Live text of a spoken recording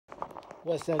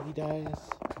What's up, you guys?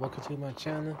 Welcome to my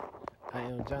channel. I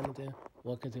am Jonathan.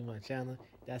 Welcome to my channel.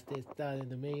 That's the start in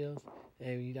the videos,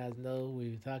 and you guys know what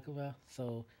we talk about.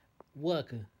 So,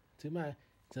 welcome to my.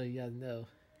 So you guys know,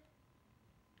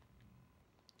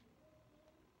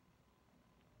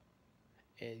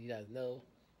 and you guys know.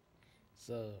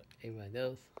 So everybody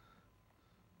knows.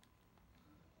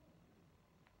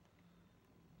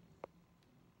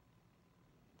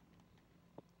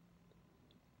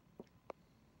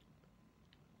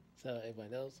 So everybody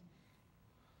knows.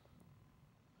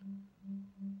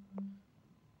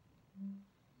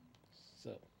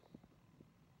 So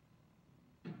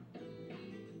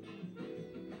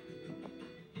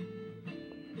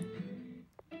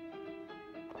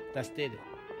that's it.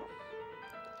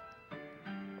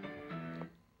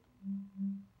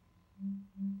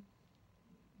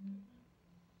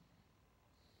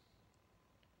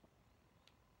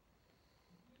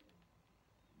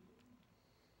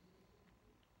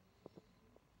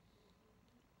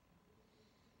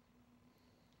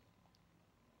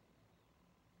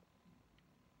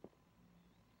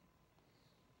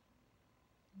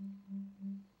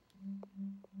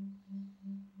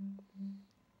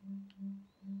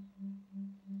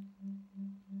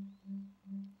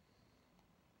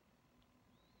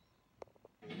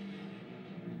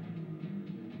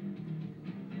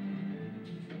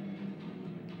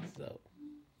 So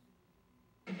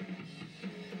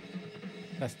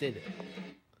that's it.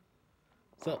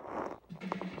 So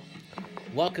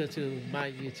welcome to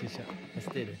my YouTube channel. That's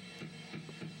it.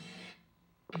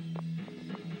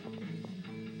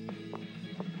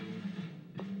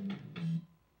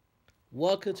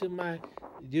 Welcome to my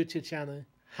YouTube channel.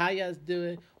 How y'all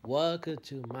doing? Welcome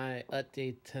to my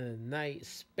update tonight,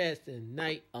 special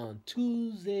night on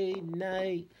Tuesday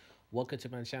night. Welcome to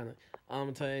my channel. I'm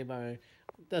gonna tell everybody.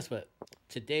 That's what.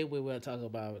 Today we will talk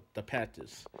about the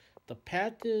Panthers. The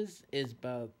Panthers is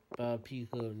about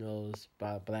people who knows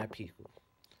about black people.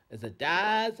 It's a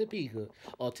dies of people.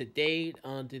 Or today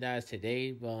on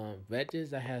today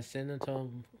veggies I have cinnamon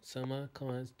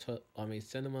corns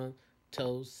cinnamon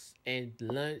toast and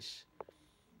lunch.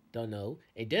 Don't know.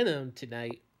 And dinner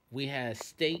tonight we had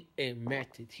steak and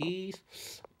mac and cheese.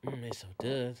 It's so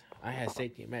good. I had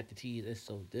steak and mac and cheese. It's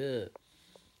so good.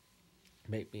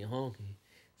 Make me hungry.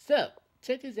 So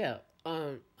check this out.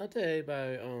 I'll tell you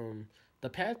about the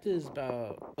path is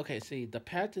about okay. See, the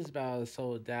path is about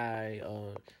so die.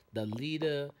 The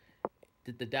leader.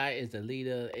 The die is the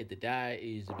leader. If the die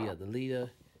is to be the leader,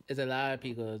 there's a lot of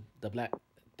people.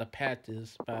 The path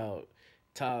is about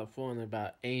California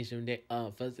about ancient day.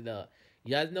 First of all,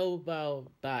 you guys know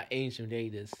about ancient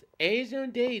datas.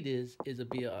 Ancient datas is to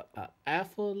be a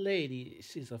Afro lady.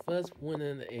 She's the first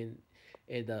woman in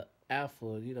the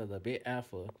Alpha, the big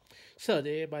Alpha. So that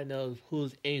everybody knows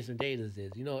who's Ancient Datas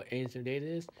is. You know what Ancient Data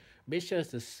is? Make sure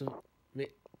it's the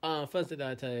first of all,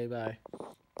 I tell everybody,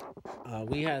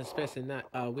 we had a special night.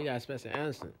 We got a special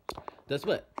answer. That's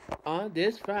what on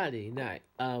this Friday night.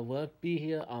 We'll be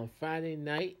here on Friday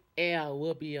night, and I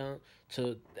will be on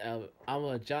to. I'm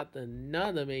gonna jot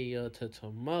another video to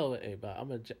tomorrow,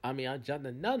 everybody. I jot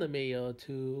another video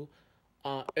to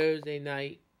on Thursday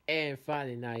night and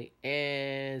Friday night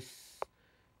and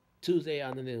Tuesday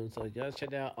afternoon. So just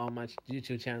check that out on my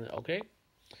YouTube channel, okay?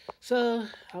 So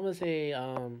I'm gonna say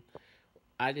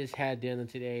I just had dinner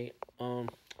today. What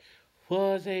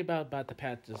was it about the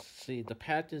Panthers? See, the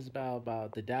Panthers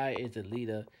about the guy is the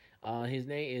leader. His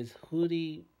name is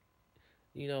Hootie.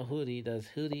 You know Hootie. Does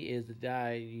Hootie is the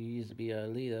guy who used to be a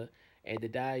leader, and the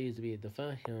guy used to be the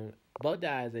fun him. Both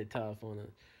guys are tough on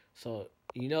him. So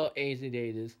you know Asian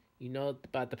Daters. You know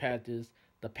about the Panthers.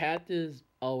 The Panthers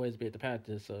always be the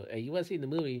Panthers. So and you want to see the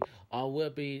movie? I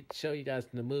will be show you guys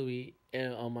the movie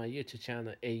and on my YouTube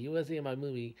channel. And you want to see my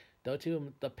movie? Don't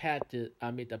you the Panthers?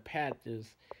 I mean the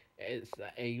Panthers.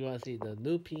 And you want to see the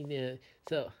new peanut.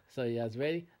 So you guys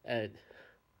ready? And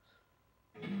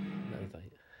no, it's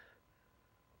like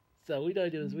so we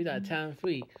don't do is we got time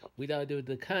free. We don't do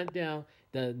the countdown.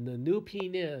 The new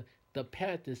peanut. The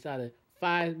Panthers started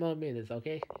 5 more minutes.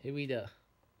 Okay, here we go.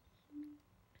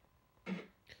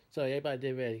 So everybody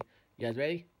get ready. You guys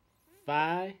ready?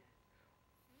 Five,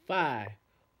 five,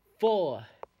 four,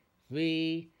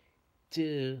 three,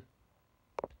 two.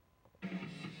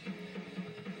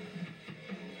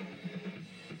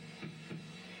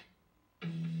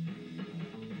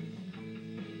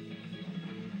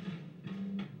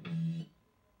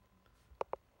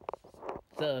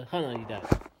 So hold on, you guys.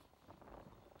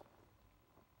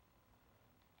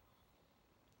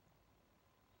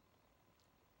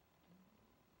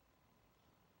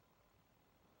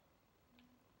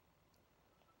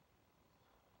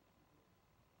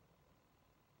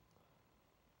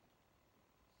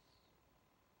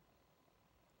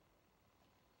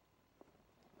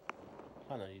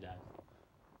 Hold on, you guys.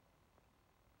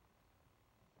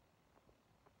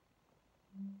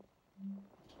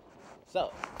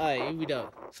 So, alright, here we go.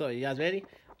 So, you guys ready?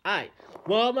 Alright,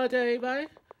 one more time, everybody.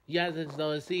 You guys just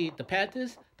don't see the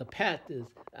Panthers. The Panthers,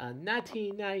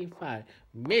 1995,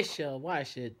 Michelle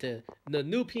Washington, the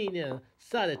new PNL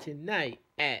started tonight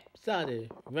at started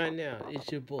right now.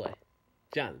 It's your boy,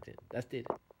 Jonathan. That's it.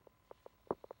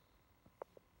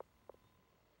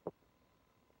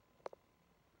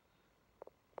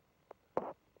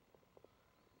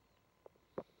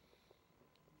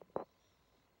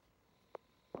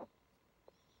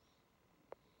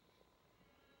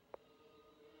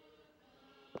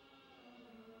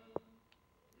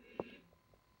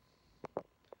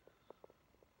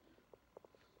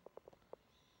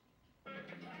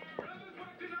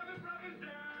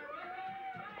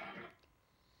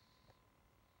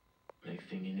 Next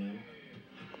thing you know,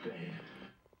 bam.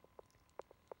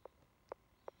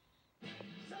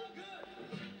 So good.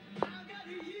 I got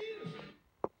you.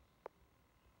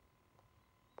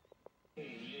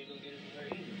 Hey, you ain't gonna get it from her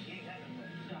either. She ain't got no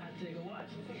money. So I take a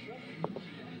watch.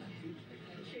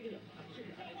 Shake it up. Shake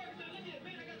it up.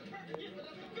 Man, I got the perfect gift, but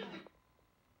that's the 50.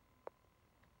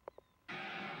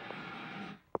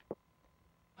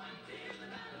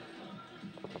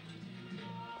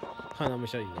 Hold on, I'm gonna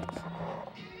show you guys.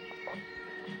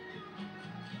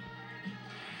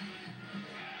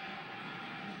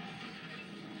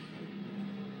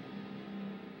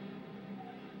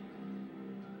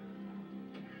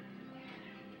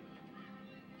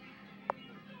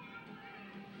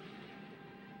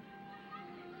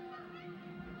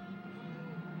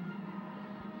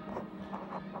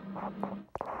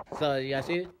 So you guys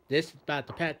see, this is about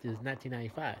the Panthers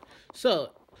 1995.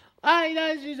 So, alright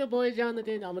guys, it's your boy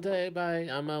Jonathan. I'm gonna tell everybody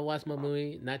I'm gonna watch my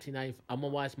movie 1990. I'm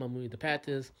gonna watch my movie The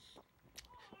Panthers.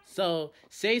 So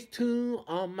stay tuned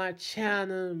on my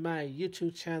channel. My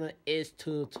YouTube channel is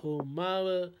to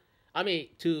tomorrow. I mean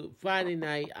to Friday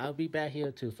night. I'll be back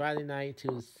here to Friday night,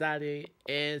 to Saturday,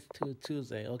 and to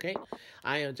Tuesday. Okay,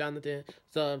 I am Jonathan.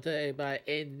 So I'm telling everybody,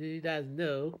 and you guys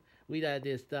know we got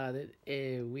this started,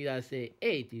 and we gotta say,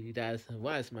 hey, do you guys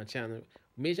watch my channel?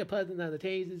 Make sure put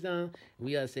notifications on.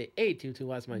 We gotta say, hey, to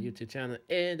watch my YouTube channel,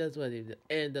 and that's what it is.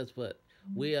 And that's what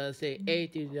we gotta say, hey,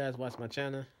 do you guys watch my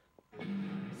channel?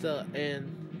 So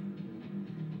and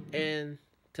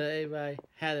to everybody,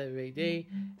 have a great day.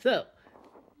 So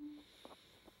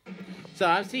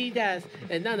I'll see you guys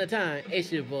another time. It's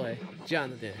your boy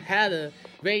Jonathan. Have a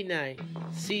great night.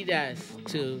 See you guys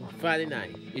to Friday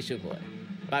night. It's your boy.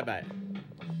 Bye bye.